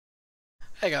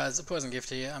Hey guys, Poison Gift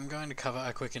here. I'm going to cover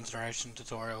a quick integration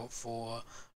tutorial for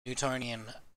Newtonian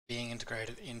being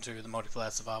integrated into the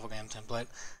multiplayer survival game template.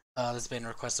 This has been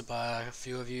requested by a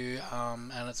few of you,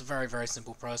 and it's a very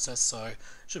simple process, so it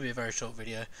should be a very short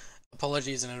video.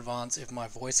 Apologies in advance if my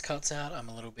voice cuts out. I'm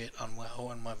a little bit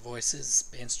unwell and my voice is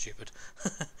being stupid.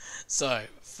 So,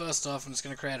 first off, I'm just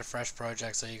going to create a fresh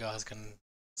project so you guys can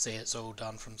see it's all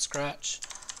done from scratch.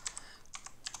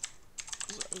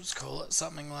 So let's call it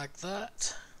something like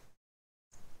that.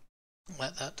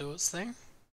 Let that do its thing.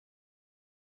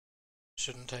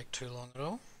 Shouldn't take too long at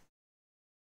all.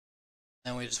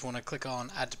 Then we just want to click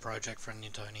on Add to Project for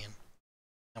Newtonian.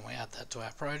 And we add that to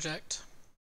our project.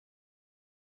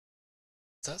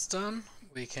 Once that's done,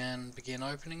 we can begin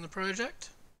opening the project.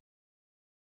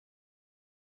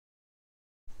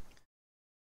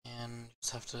 And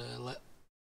just have to let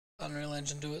Unreal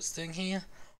Engine do its thing here.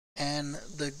 And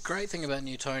the great thing about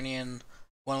Newtonian,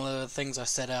 one of the things I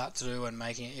set out to do when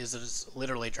making it is that it's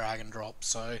literally drag and drop.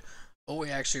 So all we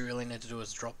actually really need to do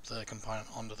is drop the component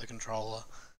onto the controller.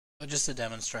 But just to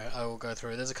demonstrate, I will go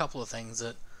through. There's a couple of things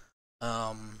that,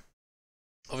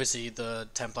 obviously the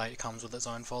template comes with its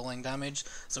own falling damage,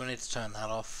 so we need to turn that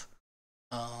off.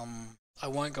 I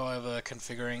won't go over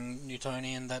configuring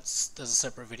Newtonian. There's a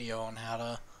separate video on how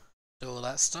to do all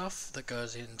that stuff that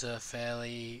goes into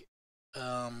fairly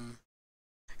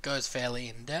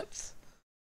in depth.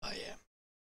 But yeah.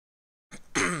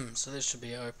 So this should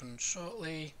be open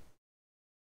shortly.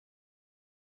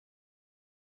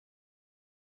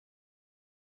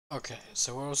 Okay,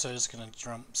 so we're also just going to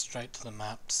jump straight to the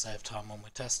map to save time when we're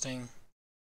testing.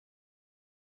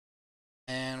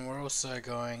 And we're also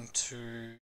going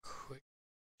to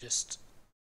just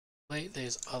delete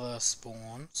these other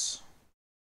spawns,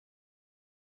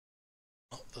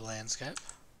 not the landscape,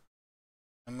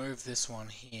 and move this one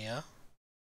here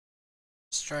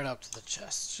straight up to the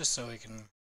chest, just so we can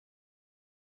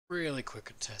really quick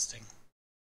at testing.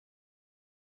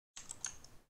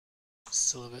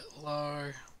 Still a bit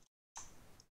low.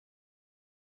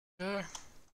 Go.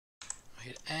 I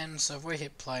hit N, so if we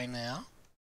hit play now,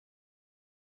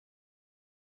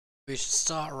 we should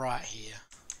start right here.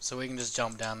 So we can just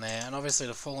jump down there, and obviously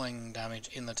the falling damage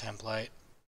in the template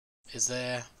is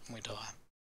there, and we die.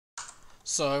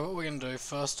 So what we're going to do,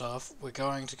 first off, we're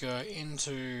going to go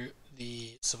into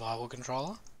the survival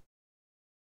controller,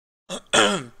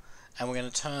 and we're going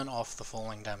to turn off the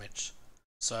falling damage.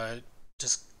 So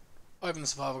just open the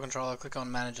survival controller, click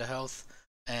on Manager Health,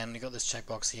 and you've got this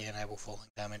checkbox here, Enable Falling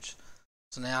Damage.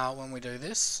 So now when we do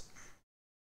this,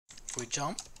 if we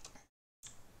jump,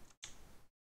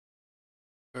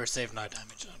 we receive no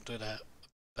damage. I'll do that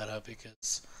better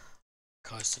because I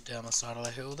coasted down the side of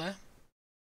the hill there.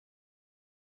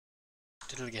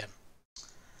 Did it again.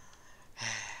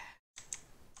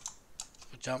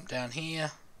 We jump down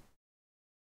here.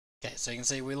 Okay, so you can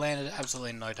see we landed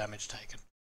absolutely no damage taken.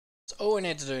 So all we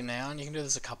need to do now, and you can do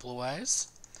this a couple of ways,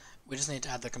 we just need to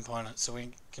add the component. So we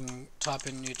can type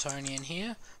in Newtonian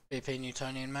here, BP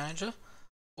Newtonian Manager,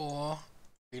 or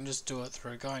we can just do it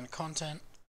through going to Content,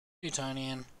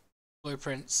 Newtonian,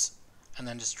 Blueprints, and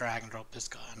then just drag and drop this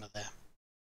guy under there.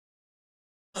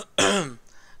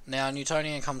 Now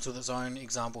Newtonian comes with its own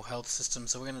example health system,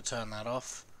 so we're going to turn that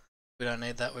off. We don't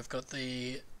need that. We've got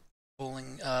the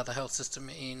health system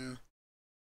in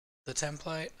the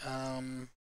template, and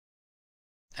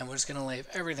we're just going to leave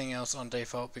everything else on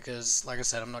default because, like I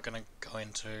said, I'm not going to go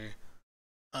into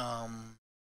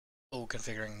all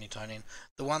configuring Newtonian.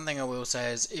 The one thing I will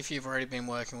say is if you've already been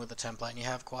working with the template and you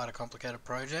have quite a complicated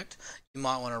project, you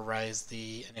might want to raise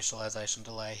the initialization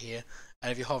delay here,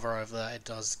 and if you hover over that, it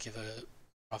does give a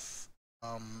rough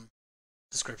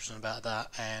description about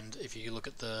that, and if you look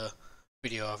at the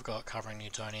video I've got covering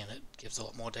Newtonian, it gives a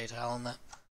lot more detail on that.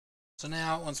 So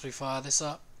now, once we fire this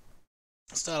up,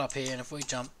 start up here, and if we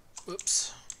jump,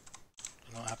 whoops,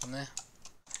 don't know what happened there,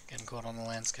 getting caught on the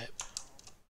landscape.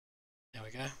 There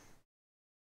we go.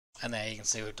 And there you can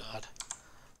see we've died.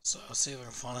 So I'll see if I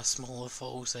can find a smaller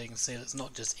fall so you can see that it's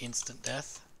not just instant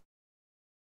death.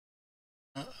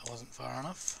 No, I wasn't far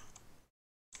enough.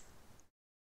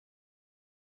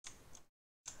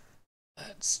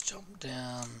 Let's jump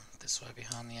down this way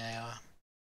behind the AI.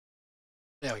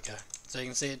 There we go. So you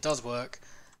can see it does work,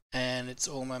 and it's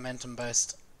all momentum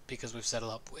based because we've set it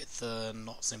up with the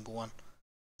not simple one.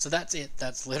 So that's it.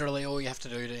 That's literally all you have to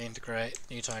do to integrate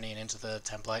Newtonian into the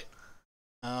template.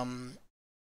 I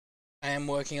am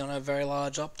working on a very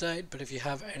large update, but if you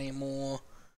have any more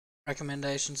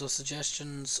recommendations or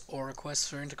suggestions or requests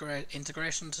for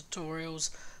integration tutorials,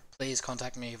 please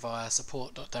contact me via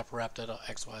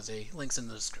support.dapperraptor.xyz. Links in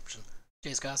the description.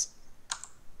 Cheers guys.